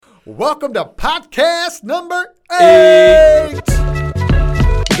Welcome to podcast number 8.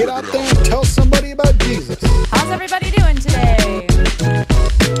 Get out there and tell somebody about Jesus. How's everybody doing today?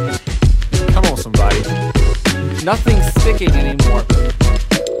 Come on, somebody. Nothing's sticking anymore.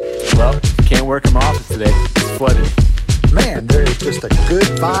 Well, can't work in my office today. It's flooded. Man, there is just a good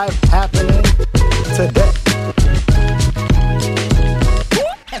vibe happening today.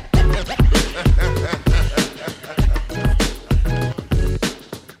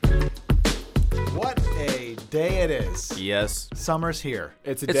 What a day it is. Yes. Summer's here.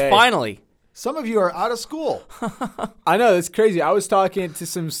 It's day. finally. Some of you are out of school. I know, it's crazy. I was talking to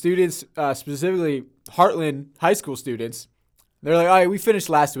some students, specifically Heartland high school students. They're like, all right, we finished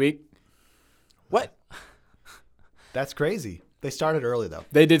last week. What? That's crazy. They started early, though.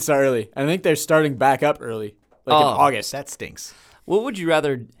 They did start early. I think they're starting back up early, like in August. That stinks. What would you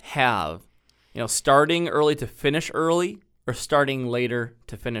rather have? Starting early to finish early or starting later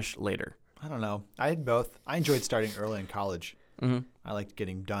to finish later? I don't know. I had both. I enjoyed starting early in college. Mm-hmm. I liked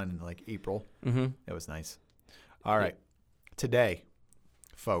getting done in like April. Mm-hmm. It was nice. All right. Today,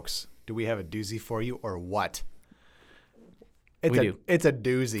 folks, do we have a doozy for you or what? We do. It's a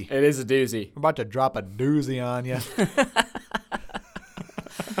doozy. It is a doozy. We're about to drop a doozy on you.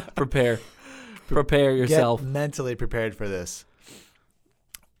 Prepare yourself. Get mentally prepared for this.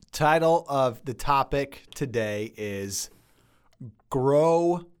 Title of the topic today is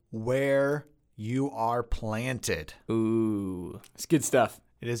Grow Where You Are Planted. Ooh. It's good stuff.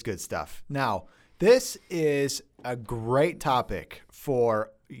 It is good stuff. Now, this is a great topic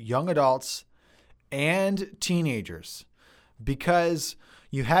for young adults and teenagers because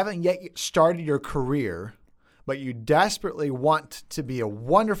you haven't yet started your career, but you desperately want to be a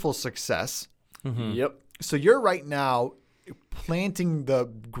wonderful success. Mm-hmm. Yep. So you're right now planting the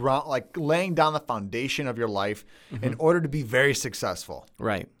ground, like laying down the foundation of your life in order to be very successful.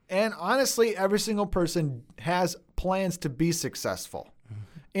 Right. And honestly, every single person has plans to be successful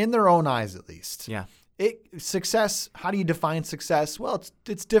in their own eyes, at least. Yeah. Success, how do you define success? Well,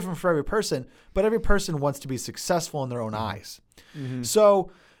 it's different for every person, but every person wants to be successful in their own eyes. Mm-hmm.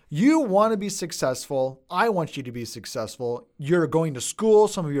 So you want to be successful. I want you to be successful. You're going to school.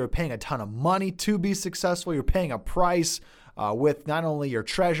 Some of you are paying a ton of money to be successful. You're paying a price with not only your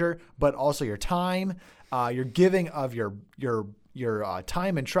treasure, but also your time. You're giving of your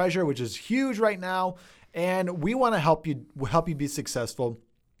time and treasure, which is huge right now. And we want to help you be successful.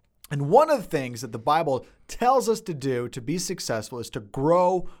 And one of the things that the Bible tells us to do to be successful is to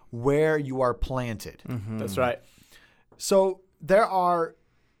grow where you are planted. Mm-hmm. That's right. So there are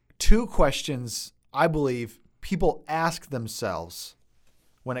two questions I believe people ask themselves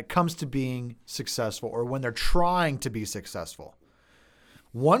when it comes to being successful or when they're trying to be successful.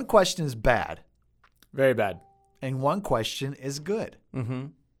 One question is bad, Very bad. and one question is good. Mm-hmm.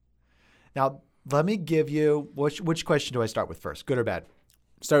 Now, let me give you, which question do I start with first, good or bad?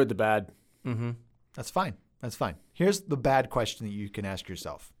 Start with the bad. Mm-hmm. That's fine. That's fine. Here's the bad question that you can ask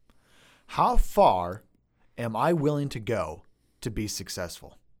yourself. How far am I willing to go to be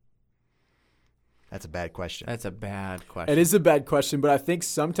successful? That's a bad question. That's a bad question. It is a bad question, but I think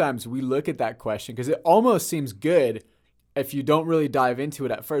sometimes we look at that question because it almost seems good if you don't really dive into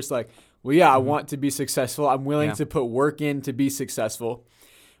it at first. Like, well, yeah, I want to be successful. I'm willing to put work in to be successful.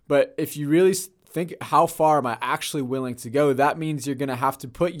 But if you really think, how far am I actually willing to go? That means you're going to have to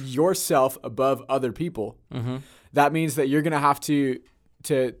put yourself above other people. Mm-hmm. That means that you're going to have to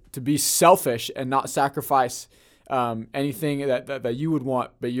be selfish and not sacrifice anything that you would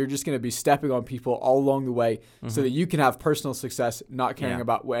want, but you're just going to be stepping on people all along the way so that you can have personal success, not caring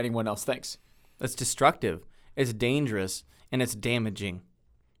about what anyone else thinks. It's destructive. It's dangerous, and it's damaging.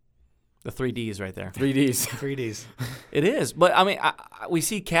 The 3 Ds right there. 3Ds. 3Ds. It is. But, I mean, we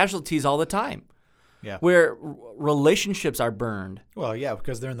see casualties all the time. Yeah. Where relationships are burned. Well, yeah,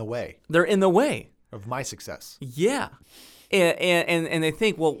 because they're in the way They're in the way. of my success. Yeah. And they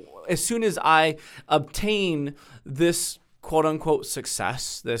think, well, as soon as I obtain this quote-unquote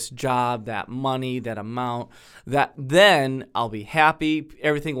success, this job, that money, that amount, that then I'll be happy,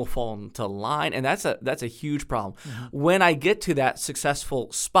 everything will fall into line, and that's a huge problem. Mm-hmm. When I get to that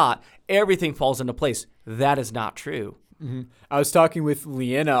successful spot, everything falls into place. That is not true. Mm-hmm. I was talking with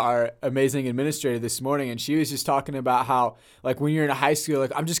Leanna, our amazing administrator, this morning, and she was just talking about how, like, when you're in a high school,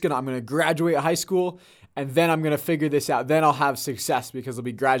 like, I'm going to graduate high school, and then I'm going to figure this out. Then I'll have success because I'll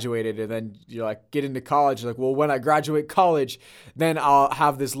be graduated. And then you're like, get into college. You're like, well, when I graduate college, then I'll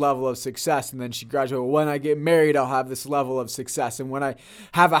have this level of success. And then she graduated. Well, when I get married, I'll have this level of success. And when I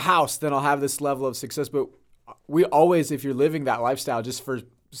have a house, then I'll have this level of success. But we always, if you're living that lifestyle just for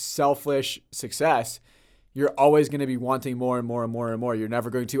selfish success, you're always going to be wanting more and more and more and more. You're never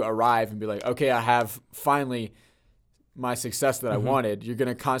going to arrive and be like, okay, I have finally my success that I wanted. You're going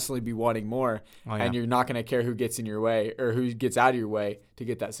to constantly be wanting more, and you're not going to care who gets in your way or who gets out of your way to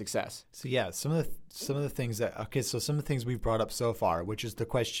get that success. So yeah, some of the things some of the things we've brought up so far, which is the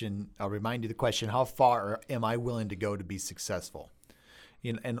question. I'll remind you the question: how far am I willing to go to be successful?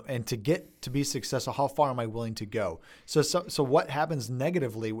 And to get to be successful, how far am I willing to go? So what happens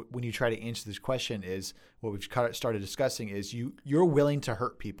negatively when you try to answer this question is what we've started discussing is you're willing to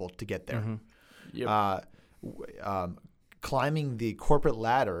hurt people to get there. Yep. Climbing the corporate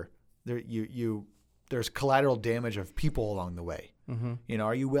ladder, there's collateral damage of people along the way.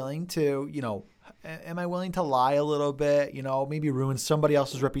 Are you willing to, am I willing to lie a little bit? Maybe ruin somebody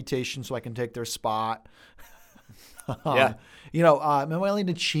else's reputation so I can take their spot. Yeah. Am I willing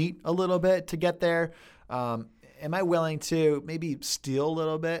to cheat a little bit to get there? Am I willing to maybe steal a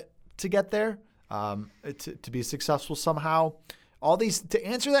little bit to get there? To be successful somehow? All these, to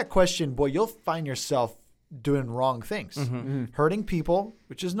answer that question, boy, you'll find yourself doing wrong things. Hurting people,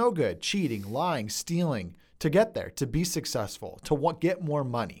 which is no good. Cheating, lying, stealing to get there, to be successful, to get more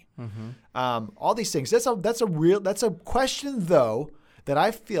money. All these things. That's a question though that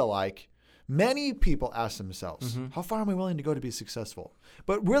I feel like many people ask themselves, how far am I willing to go to be successful?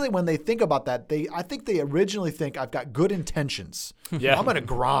 But really, when they think about that, I think they originally think I've got good intentions. Yeah. I'm going to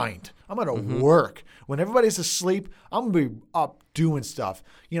grind. I'm going to work. When everybody's asleep, I'm going to be up doing stuff.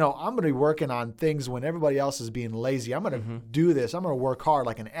 I'm going to be working on things when everybody else is being lazy. I'm going to do this. I'm going to work hard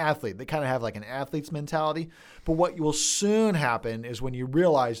like an athlete. They kind of have like an athlete's mentality. But what will soon happen is when you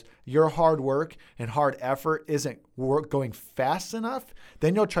realize your hard work and hard effort isn't going fast enough,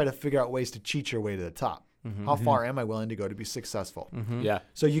 then you'll try to figure out ways to cheat your way to the top. How far am I willing to go to be successful? Yeah.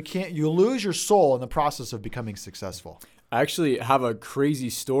 So you lose your soul in the process of becoming successful. I actually have a crazy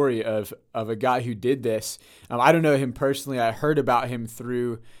story of a guy who did this. I don't know him personally. I heard about him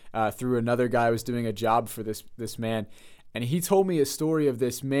through another guy who was doing a job for this man. And he told me a story of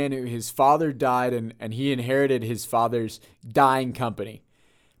this man who his father died and he inherited his father's dying company.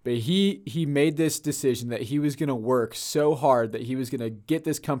 But he made this decision that he was going to work so hard that he was going to get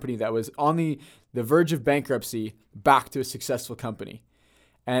this company that was on the verge of bankruptcy back to a successful company.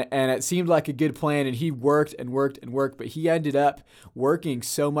 And it seemed like a good plan, and he worked and worked and worked, but he ended up working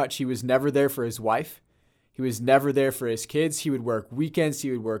so much he was never there for his wife. He was never there for his kids. He would work weekends.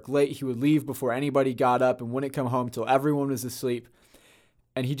 He would work late. He would leave before anybody got up and wouldn't come home till everyone was asleep.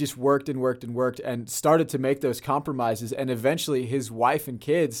 And he just worked and worked and worked and started to make those compromises. And eventually his wife and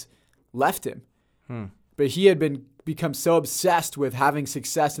kids left him. But he had become so obsessed with having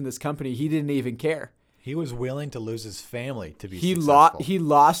success in this company, he didn't even care. He was willing to lose his family to be successful. He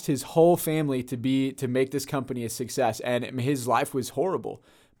lost his whole family to make this company a success. And his life was horrible.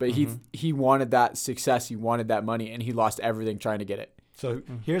 But he wanted that success. He wanted that money. And he lost everything trying to get it. So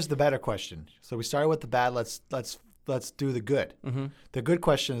here's the better question. So we started with the bad. Let's do the good. The good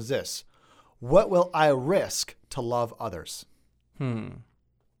question is this: what will I risk to love others? Now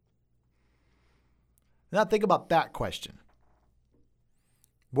think about that question.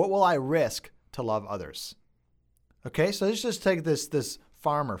 What will I risk to love others? Okay, so let's just take this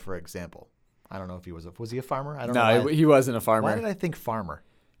farmer for example. I don't know if he was he a farmer? I don't know. No, he wasn't a farmer. Why did I think farmer?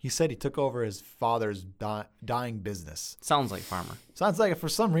 He said he took over his father's dying business. Sounds like farmer. Sounds like it for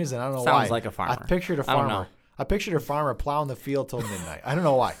some reason. I don't know why. Sounds like a farmer. I pictured a I don't farmer. know. I pictured a farmer plowing the field till midnight. I don't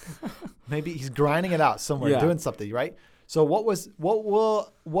know why. Maybe he's grinding it out somewhere, doing something, right? So what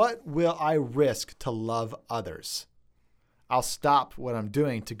will I risk to love others? I'll stop what I'm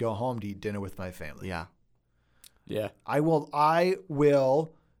doing to go home to eat dinner with my family. Yeah. I will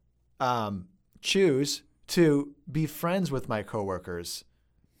choose to be friends with my coworkers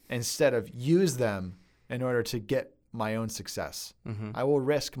instead of use them in order to get my own success. I will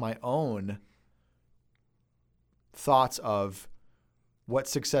risk my own thoughts of what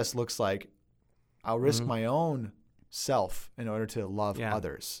success looks like. I'll risk my own self in order to love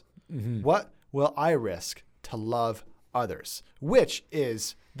others. What will I risk to love others? Which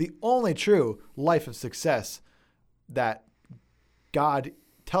is the only true life of success that God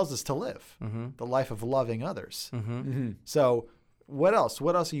tells us to live, the life of loving others. So what else?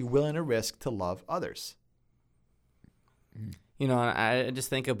 What else are you willing to risk to love others? You know, I just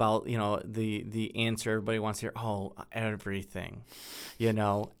think about, the answer everybody wants to hear, everything,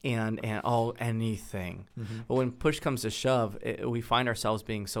 and anything. But when push comes to shove, we find ourselves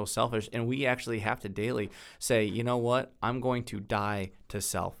being so selfish, and we actually have to daily say, you know what, I'm going to die to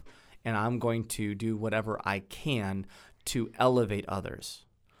self, and I'm going to do whatever I can to elevate others.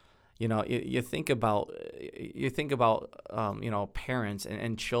 You think about parents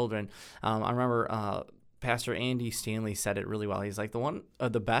and children. I remember Pastor Andy Stanley said it really well. He's like, one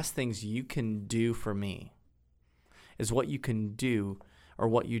of the best things you can do for me is what you can do or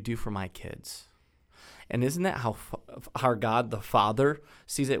what you do for my kids. And isn't that how our God the Father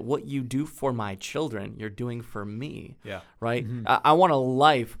sees it? What you do for my children, you're doing for me. Yeah. Right? I want a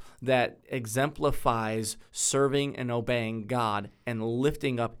life that exemplifies serving and obeying God and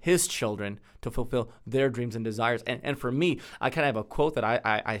lifting up his children to fulfill their dreams and desires. And for me, I kind of have a quote that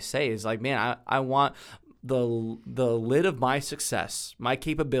I say is like, man, I want the lid of my success, my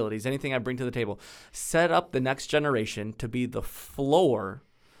capabilities, anything I bring to the table, set up the next generation to be the floor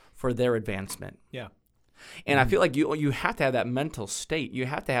for their advancement. Yeah. And I feel like you have to have that mental state. You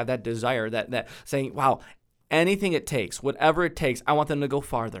have to have that desire, that saying, wow, anything it takes, whatever it takes, I want them to go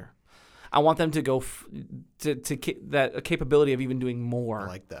farther. I want them to go to that capability of even doing more. I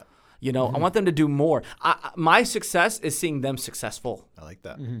like that. I want them to do more. My success is seeing them successful. I like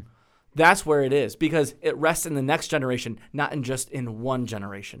that. That's where it is, because it rests in the next generation, not in just in one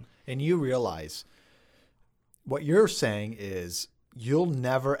generation. And you realize what you're saying is you'll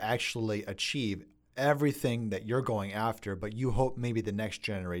never actually achieve everything that you're going after, but you hope maybe the next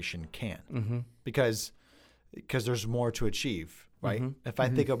generation can, because there's more to achieve, right? If I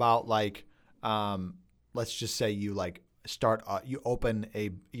think about like, let's just say you like start, you open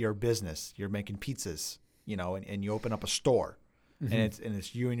your business, you're making pizzas, and you open up a store, and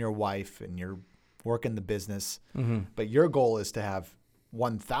it's you and your wife, and you're working the business, but your goal is to have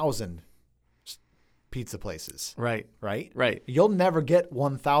 1,000 pizza places, Right. right? You'll never get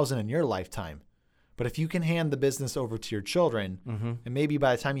 1,000 in your lifetime. But if you can hand the business over to your children, and maybe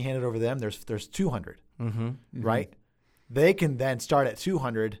by the time you hand it over to them, there's 200, right? They can then start at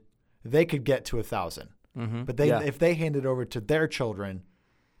 200. They could get to 1,000. But if they hand it over to their children,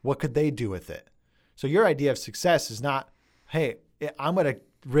 what could they do with it? So your idea of success is not, hey, I'm going to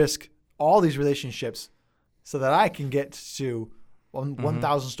risk all these relationships so that I can get to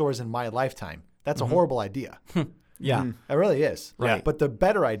 1,000 stores in my lifetime. That's a horrible idea. Yeah. It really is. Right. But the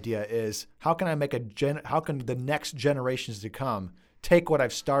better idea is how can I make how can the next generations to come take what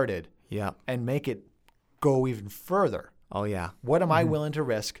I've started and make it go even further? Oh, yeah. What am I willing to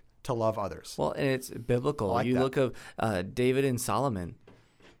risk to love others? Well, and it's biblical. I like you that. look at David and Solomon.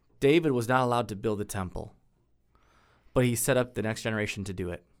 David was not allowed to build a temple, but he set up the next generation to do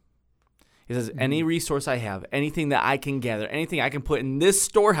it. He says, any resource I have, anything that I can gather, anything I can put in this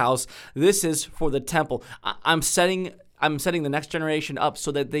storehouse, this is for the temple. I'm setting the next generation up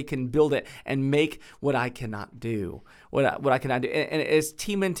so that they can build it and make what I cannot do. What I cannot do. And it's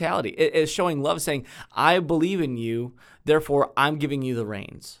team mentality. It is showing love, saying, I believe in you, therefore I'm giving you the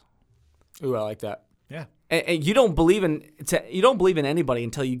reins. Ooh, I like that. Yeah. And you don't believe in anybody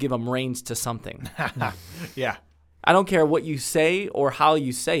until you give them reins to something. Yeah. I don't care what you say or how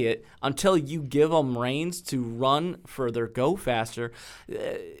you say it, until you give them reins to run further, go faster,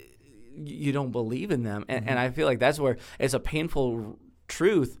 you don't believe in them. And I feel like that's where it's a painful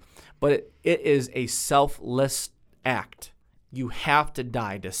truth, but it is a selfless act. You have to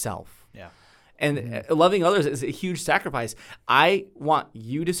die to self. Yeah. And loving others is a huge sacrifice. I want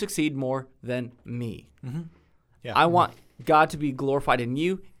you to succeed more than me. Yeah. I want God to be glorified in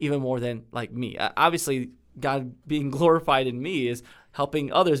you even more than like me. Obviously, God being glorified in me is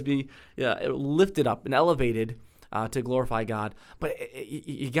helping others be lifted up and elevated to glorify God. But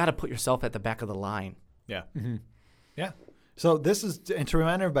you got to put yourself at the back of the line. Yeah. Yeah. So this is, and to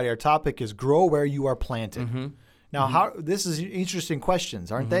remind everybody, our topic is grow where you are planted. Now, this is interesting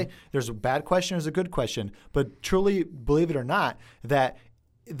questions, aren't they? There's a bad question, there's a good question. But truly, believe it or not, that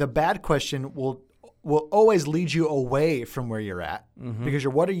the bad question will always lead you away from where you're at, because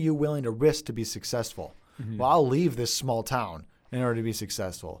what are you willing to risk to be successful? Well, I'll leave this small town in order to be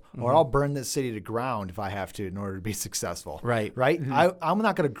successful, or I'll burn this city to ground if I have to in order to be successful. Right. I'm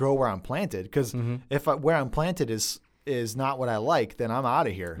not going to grow where I'm planted, because if where I'm planted is not what I like, then I'm out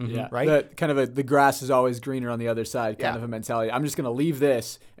of here. Yeah. Right. The grass is always greener on the other side kind of a mentality. I'm just going to leave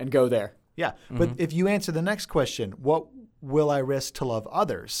this and go there. Yeah. But if you answer the next question, what will I risk to love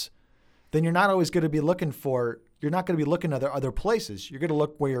others? Then you're not always going to be looking at other places. You're going to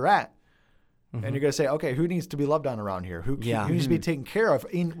look where you're at. And you're going to say, okay, who needs to be loved on around here? Who needs to be taken care of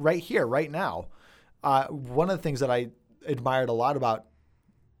right here, right now? One of the things that I admired a lot about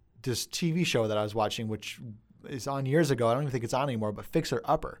this TV show that I was watching, which is on years ago, I don't even think it's on anymore, but Fixer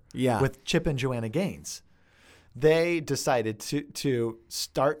Upper with Chip and Joanna Gaines. They decided to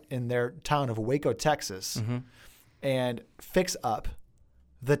start in their town of Waco, Texas, and fix up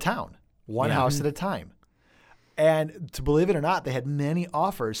the town, one house at a time. And to believe it or not, they had many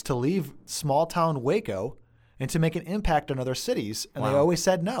offers to leave small town Waco and to make an impact on other cities, and they always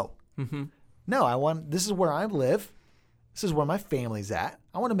said no. No, this is where I live. This is where my family's at.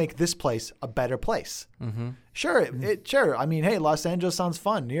 I want to make this place a better place. Mm-hmm. Sure, sure. I mean, hey, Los Angeles sounds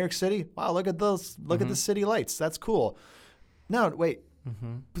fun. New York City, wow, look at those. Look Mm-hmm. at the city lights. That's cool. No, wait.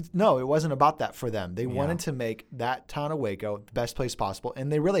 Mm-hmm. No, it wasn't about that for them. They wanted to make that town of Waco the best place possible,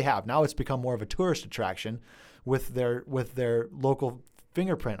 and they really have. Now it's become more of a tourist attraction with their local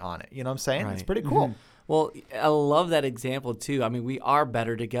fingerprint on it. You know what I'm saying? It's Right. pretty cool. Mm-hmm. Well, I love that example too. I mean, we are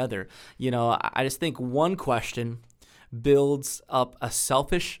better together. You know, I just think one question builds up a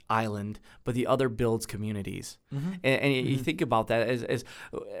selfish island, but the other builds communities. And you think about that as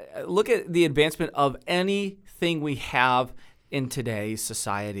look at the advancement of anything we have in today's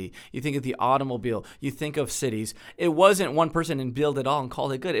society. You think of the automobile, you think of cities. It wasn't one person and build it all and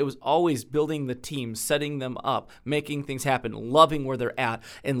call it good. It was always building the team, setting them up, making things happen, loving where they're at,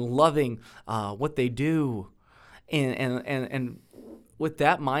 and loving what they do. And with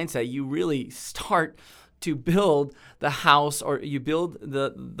that mindset, you really start to build the house, or you build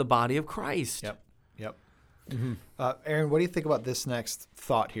the body of Christ. Yep. Aaron, what do you think about this next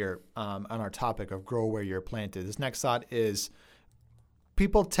thought here on our topic of grow where you're planted? This next thought is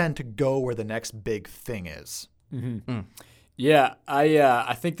people tend to go where the next big thing is. Yeah,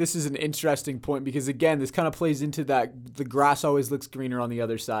 I think this is an interesting point because, again, this kind of plays into that the grass always looks greener on the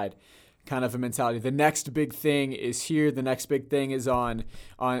other side kind of a mentality. The next big thing is here. The next big thing is on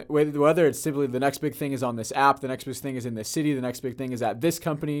whether it's simply the next big thing is on this app, the next big thing is in this city, the next big thing is at this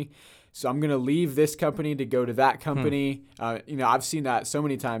company. So I'm going to leave this company to go to that company. I've seen that so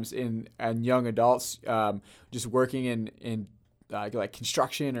many times in young adults just working in like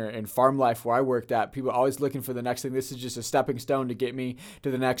construction or in farm life where I worked at. People are always looking for the next thing. This is just a stepping stone to get me to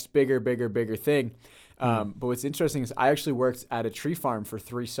the next bigger thing. But what's interesting is I actually worked at a tree farm for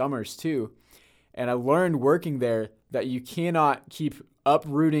 3 summers too. And I learned working there that you cannot keep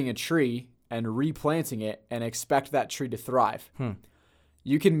uprooting a tree and replanting it and expect that tree to thrive.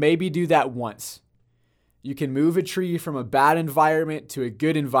 You can maybe do that once. You can move a tree from a bad environment to a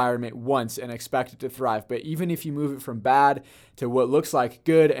good environment once and expect it to thrive. But even if you move it from bad to what looks like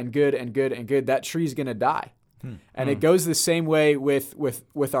good and good and good and good, that tree's going to die. And it goes the same way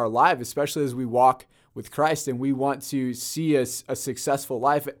with our life, especially as we walk with Christ and we want to see a successful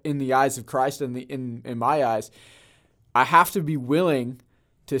life in the eyes of Christ and in my eyes. I have to be willing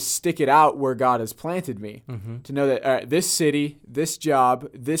to stick it out where God has planted me, to know that all right, this city, this job,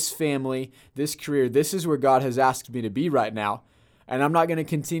 this family, this career, this is where God has asked me to be right now. And I'm not going to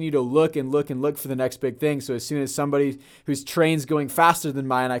continue to look for the next big thing. So as soon as somebody whose train's going faster than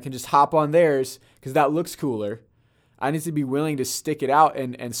mine, I can just hop on theirs because that looks cooler. I need to be willing to stick it out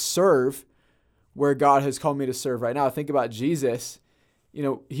and serve where God has called me to serve right now. Think about Jesus. You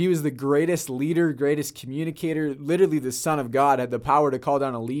know, he was the greatest leader, greatest communicator, literally the Son of God, had the power to call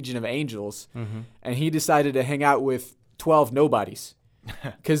down a legion of angels. And he decided to hang out with 12 nobodies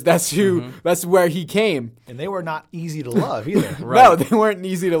because that's where he came. And they were not easy to love either. No, they weren't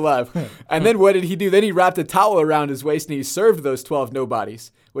easy to love. And then what did he do? Then he wrapped a towel around his waist and he served those 12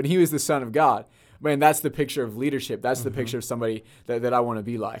 nobodies when he was the Son of God. Man, that's the picture of leadership. That's the picture of somebody that I want to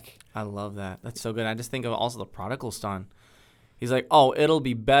be like. I love that. That's so good. I just think of also the prodigal son. He's like, oh, it'll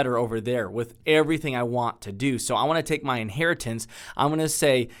be better over there with everything I want to do. So I want to take my inheritance. I'm going to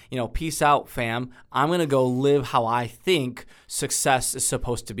say, peace out, fam. I'm going to go live how I think success is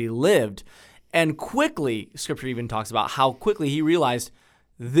supposed to be lived. And quickly, Scripture even talks about how quickly he realized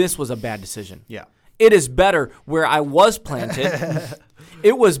this was a bad decision. Yeah. It is better where I was planted.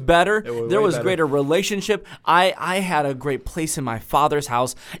 It was better. There was better. Greater relationship. I had a great place in my Father's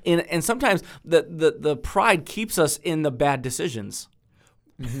house. And sometimes the pride keeps us in the bad decisions.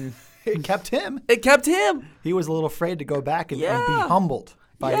 It kept him. It kept him. He was a little afraid to go back and be humbled.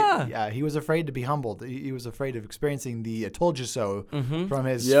 He was afraid to be humbled. He was afraid of experiencing the told you so from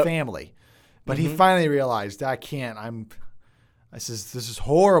his family. But he finally realized, I can't. This is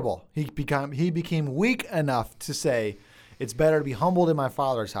horrible. He became weak enough to say, it's better to be humbled in my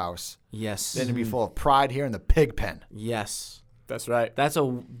Father's house than to be full of pride here in the pig pen. Yes. That's right. That's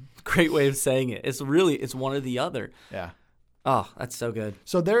a great way of saying it. It's one or the other. Yeah. Oh, that's so good.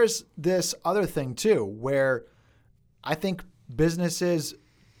 So there's this other thing too, where I think businesses,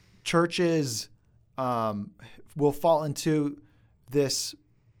 churches will fall into this.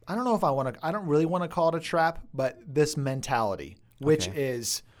 I don't know if I don't really want to call it a trap, but this mentality, which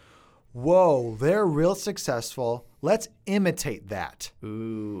is, whoa, they're real successful. Let's imitate that.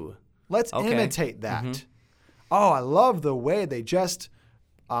 Ooh. Let's imitate that. Oh, I love the way they just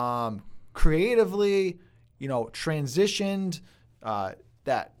creatively, transitioned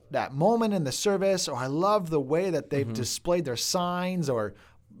that moment in the service. Or I love the way that they've displayed their signs or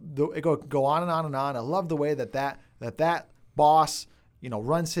it go on and on and on. I love the way that boss,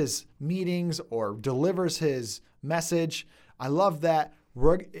 runs his meetings or delivers his message. I love that.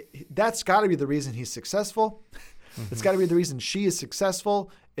 That's got to be the reason he's successful. It's got to be the reason she is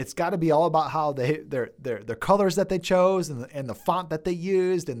successful. It's got to be all about how their colors that they chose and the font that they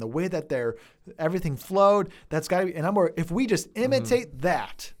used and the way that everything flowed. That's got to be. And if we just imitate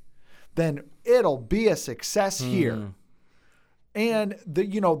that, then it'll be a success here. And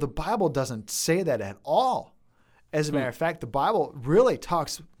the Bible doesn't say that at all. As a matter of fact, the Bible really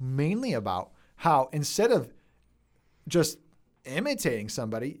talks mainly about how instead of just imitating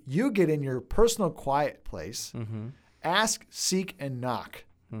somebody, you get in your personal quiet place, ask, seek, and knock.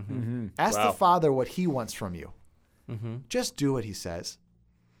 Ask the Father what he wants from you. Just do what he says.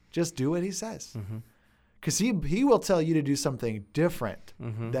 Just do what he says. Because he will tell you to do something different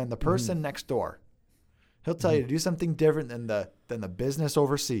than the person next door. He'll tell you to do something different than the business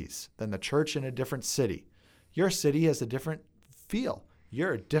overseas, than the church in a different city. Your city has a different feel.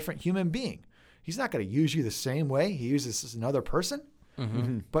 You're a different human being. He's not going to use you the same way he uses another person.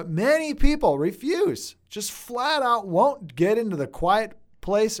 But many people refuse, just flat out won't get into the quiet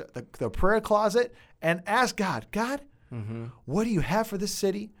place, the prayer closet, and ask God, what do you have for this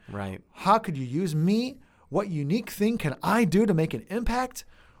city? Right. How could you use me? What unique thing can I do to make an impact?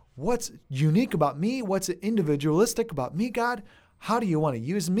 What's unique about me? What's individualistic about me, God? How do you want to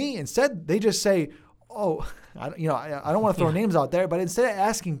use me? Instead, they just say, I don't want to throw names out there, but instead of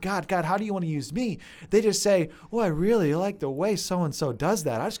asking God, how do you want to use me? They just say, I really like the way so-and-so does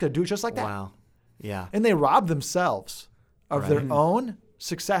that. I just got to do it just like that. Wow. Yeah. And they rob themselves of their own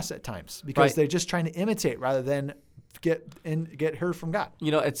success at times because they're just trying to imitate rather than get heard from God.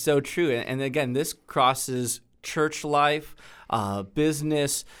 It's so true. And again, this crosses church life,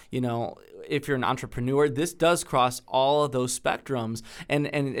 business, if you're an entrepreneur, this does cross all of those spectrums. And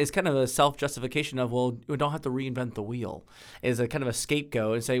it's kind of a self-justification of, we don't have to reinvent the wheel. Is a kind of a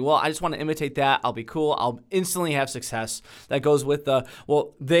scapegoat and say, I just want to imitate that. I'll be cool. I'll instantly have success. That goes with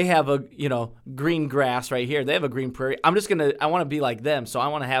they have a, green grass right here. They have a green prairie. I want to be like them. So I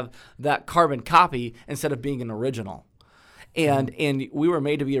want to have that carbon copy instead of being an original. And we were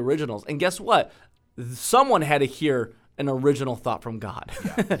made to be originals. And guess what? Someone had to hear an original thought from God.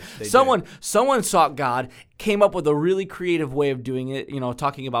 Yeah, someone sought God, came up with a really creative way of doing it.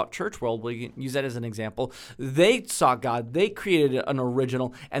 Talking about church world, we can use that as an example. They sought God, they created an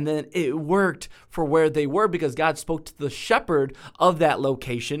original, and then it worked for where they were because God spoke to the shepherd of that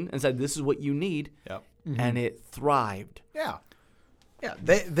location and said, "This is what you need," and it thrived. Yeah. Yeah,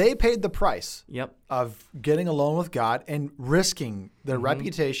 they paid the price of getting alone with God and risking their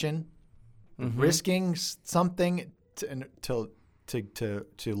reputation, risking something to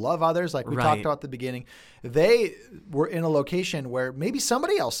love others, like we talked about at the beginning. They were in a location where maybe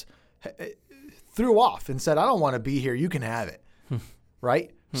somebody else threw off and said, "I don't want to be here. You can have it."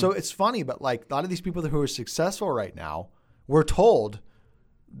 Right? So it's funny, but like a lot of these people who are successful right now, we're told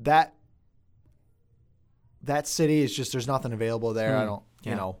that city is just, there's nothing available there.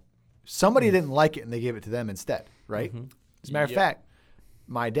 Somebody didn't like it and they gave it to them instead, right? As a matter of fact,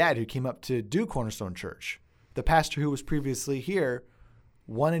 my dad, who came up to do Cornerstone Church, the pastor who was previously here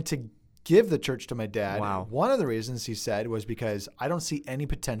wanted to give the church to my dad. Wow. One of the reasons he said was because I don't see any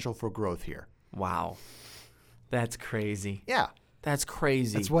potential for growth here. Wow. That's crazy. Yeah. That's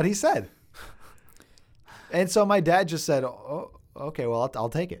crazy. That's what he said. And so my dad just said, okay, well, I'll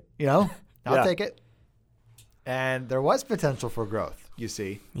take it. I'll take it. And there was potential for growth, you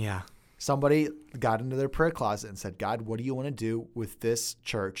see. Yeah. Somebody got into their prayer closet and said, "God, what do you want to do with this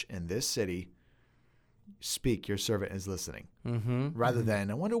church in this city? Speak, your servant is listening." Rather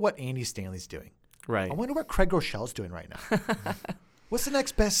than, I wonder what Andy Stanley's doing. Right. I wonder what Craig Rochelle's doing right now. What's the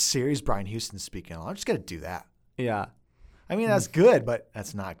next best series Brian Houston's speaking on? I'm just going to do that. Yeah. I mean, that's good, but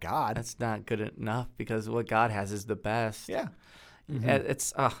that's not God. That's not good enough because what God has is the best. Yeah.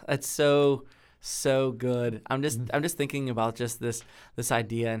 It's so good. I'm just thinking about just this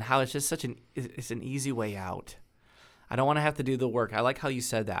idea and how it's just it's an easy way out. I don't want to have to do the work. I like how you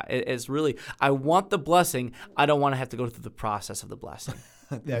said that. It's really, I want the blessing. I don't want to have to go through the process of the blessing.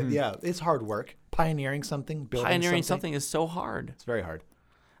 Yeah, it's hard work. Pioneering something, building something is so hard. It's very hard.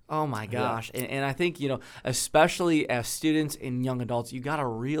 Oh my gosh. Yeah. And I think, especially as students and young adults, you got to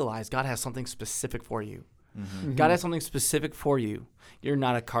realize God has something specific for you. God has something specific for you. You're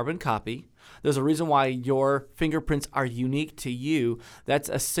not a carbon copy. There's a reason why your fingerprints are unique to you. That's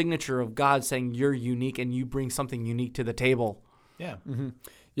a signature of God saying you're unique and you bring something unique to the table. Yeah.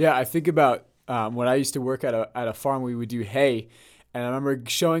 Yeah, I think about when I used to work at a farm, we would do hay. And I remember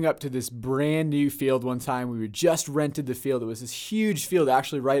showing up to this brand new field one time. We were just rented the field. It was this huge field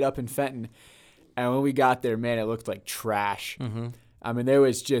actually right up in Fenton. And when we got there, man, it looked like trash. I mean,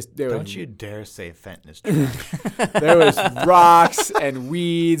 Don't you dare say Fenton is trash. there was rocks and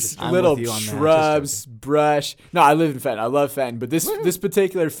weeds, I'm little with you on that. shrubs, brush. No, I live in Fenton. I love Fenton. But this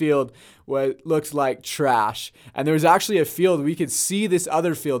particular field looks like trash. And there was actually a field. We could see this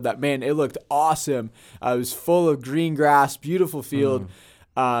other field that, man, it looked awesome. It was full of green grass, beautiful field.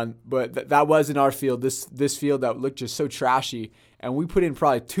 But that wasn't our field. This field that looked just so trashy. And we put in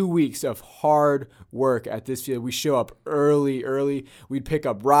probably 2 weeks of hard work at this field. We show up early. We'd pick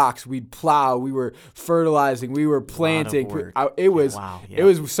up rocks. We'd plow. We were fertilizing. We were planting. work. It was Wow, yeah. it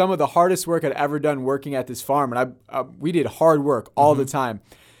was some of the hardest work I'd ever done working at this farm. And we did hard work all the time.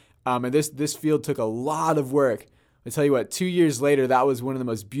 And this field took a lot of work. I tell you what, 2 years later, that was one of the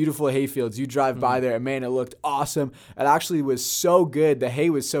most beautiful hay fields. You drive by there, and man, it looked awesome. It actually was so good. The hay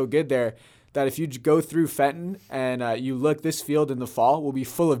was so good there that if you go through Fenton and you look, this field in the fall will be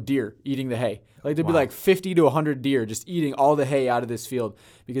full of deer eating the hay. Like there'd be like 50 to 100 deer just eating all the hay out of this field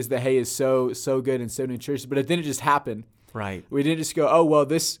because the hay is so good and so nutritious. But it didn't just happen. Right. We didn't just go, oh, well,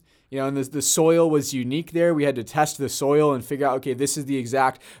 this, and the soil was unique there. We had to test the soil and figure out, okay, this is the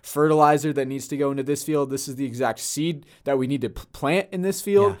exact fertilizer that needs to go into this field. This is the exact seed that we need to plant in this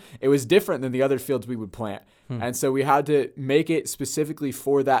field. Yeah. It was different than the other fields we would plant. And so we had to make it specifically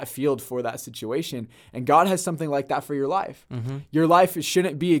for that field, for that situation. And God has something like that for your life. Your life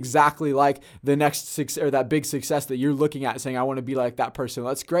shouldn't be exactly like the next or that big success that you're looking at saying, I want to be like that person.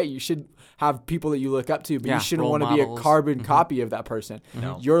 That's great. You should have people that you look up to, but Yeah, you shouldn't role want to be a models. carbon copy of that person.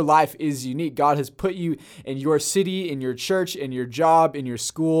 No. Your life is unique. God has put you in your city, in your church, in your job, in your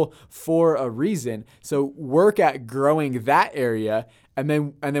school for a reason. So work at growing that area. And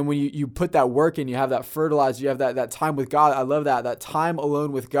then when you put that work in, you have that fertilizer, you have that time with God. I love that. That time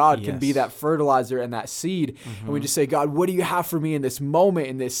alone with God can be Yes. that fertilizer and that seed. And we just say, God, what do you have for me in this moment,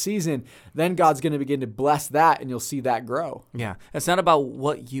 in this season? Then God's going to begin to bless that, and you'll see that grow. Yeah. It's not about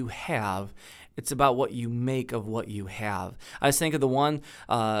what you have. It's about what you make of what you have. I just think of the one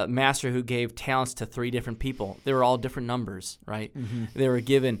master who gave talents to 3 different people. They were all different numbers, right? They were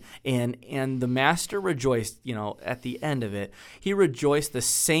given. And the master rejoiced, at the end of it. He rejoiced the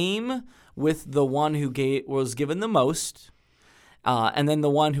same with the one who was given the most, and then the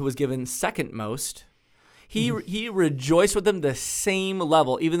one who was given second most. He rejoiced with them the same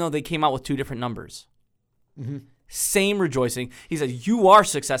level, even though they came out with 2 different numbers. Same rejoicing. He says, you are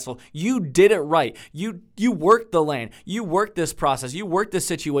successful. You did it right. You worked the land. You worked this process. You worked this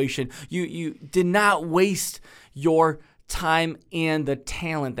situation. You did not waste your time and the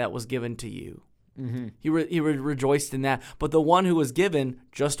talent that was given to you. He rejoiced in that. But the one who was given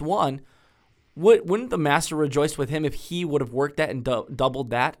just one, wouldn't the master rejoice with him if he would have worked that and doubled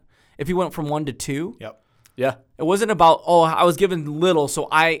that? If he went from 1 to 2? Yep. Yeah. It wasn't about, I was given little, so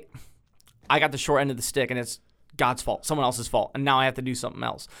I got the short end of the stick, and it's God's fault, someone else's fault, and now I have to do something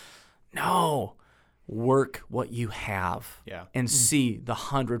else. No. Work what you have and see the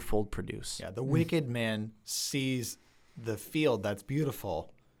 100-fold produce. Yeah, the wicked man sees the field that's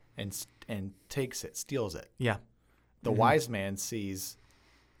beautiful and takes it, steals it. Yeah. The wise man sees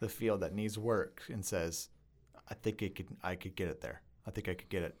the field that needs work and says, I think I could get it there. I think I could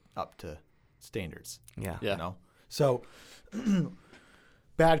get it up to standards. Yeah. Yeah. You know? So,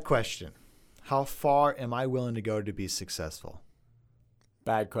 bad question. How far am I willing to go to be successful?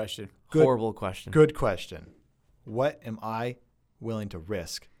 Bad question. Good. Horrible question. Good question. What am I willing to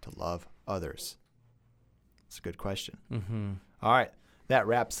risk to love others? It's a good question. All right. That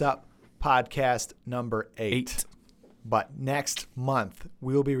wraps up podcast number 8. But next month,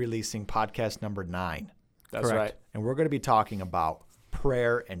 we'll be releasing podcast number 9. That's Correct. right. And we're going to be talking about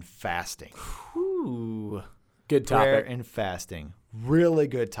prayer and fasting. Ooh. Good Prayer topic. and fasting. Really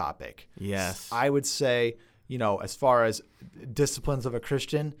good topic. Yes. I would say, as far as disciplines of a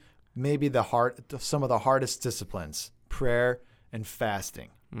Christian, maybe some of the hardest disciplines, prayer and fasting.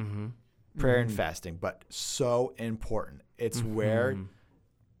 Prayer and fasting, but so important. It's where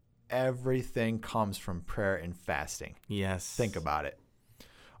everything comes from, prayer and fasting. Yes. Think about it.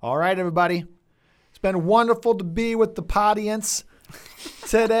 All right, everybody. It's been wonderful to be with the Podience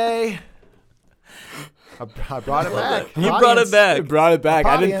today. I brought it back. You brought it back. You brought it back.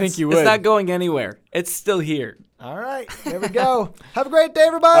 I didn't think you would. It's not going anywhere. It's still here. All right. There we go. Have a great day,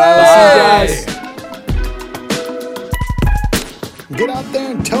 everybody. We'll see you guys. Get out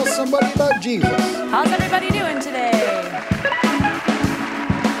there and tell somebody about Jesus. How's everybody doing today?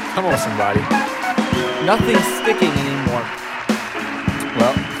 Come on, somebody. Nothing's sticking anymore.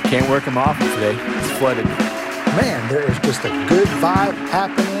 Well, can't work them off today. It's flooded. Man, there is just a good vibe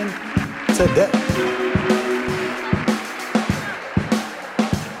happening today.